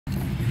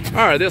All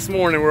right, this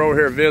morning we're over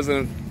here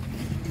visiting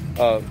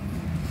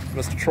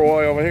Mr.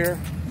 Troy over here.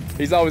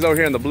 He's always over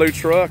here in the blue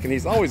truck, and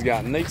he's always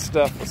got neat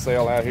stuff for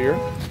sale out here.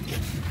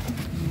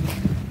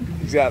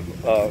 He's got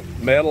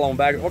metal on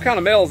back. What kind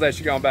of metal is that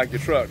you got on back of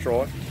your truck,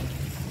 Troy?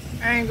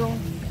 Angle.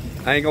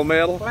 Angle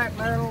metal? Flat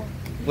metal.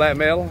 Flat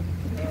metal?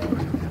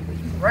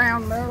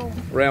 Round metal.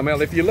 Round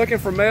metal. If you're looking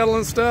for metal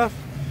and stuff,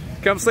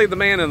 come see the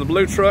man in the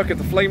blue truck at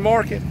the flea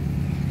market.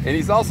 And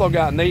he's also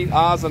got neat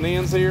odds and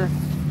ends here.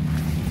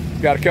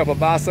 Got a couple of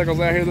bicycles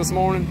out here this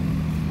morning.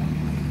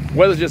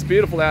 Weather's just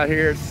beautiful out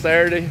here. It's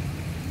Saturday,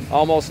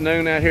 almost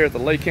noon out here at the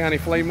Lee County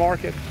Flea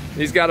Market.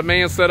 He's got a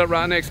man set up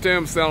right next to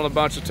him selling a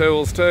bunch of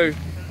tools too.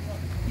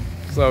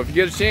 So if you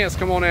get a chance,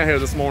 come on out here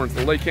this morning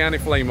to the Lee County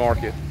Flea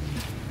Market.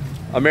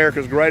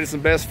 America's greatest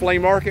and best flea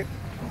market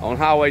on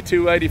Highway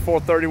 280,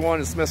 431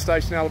 in Smith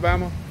Station,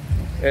 Alabama,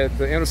 at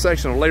the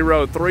intersection of Lee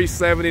Road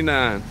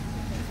 379.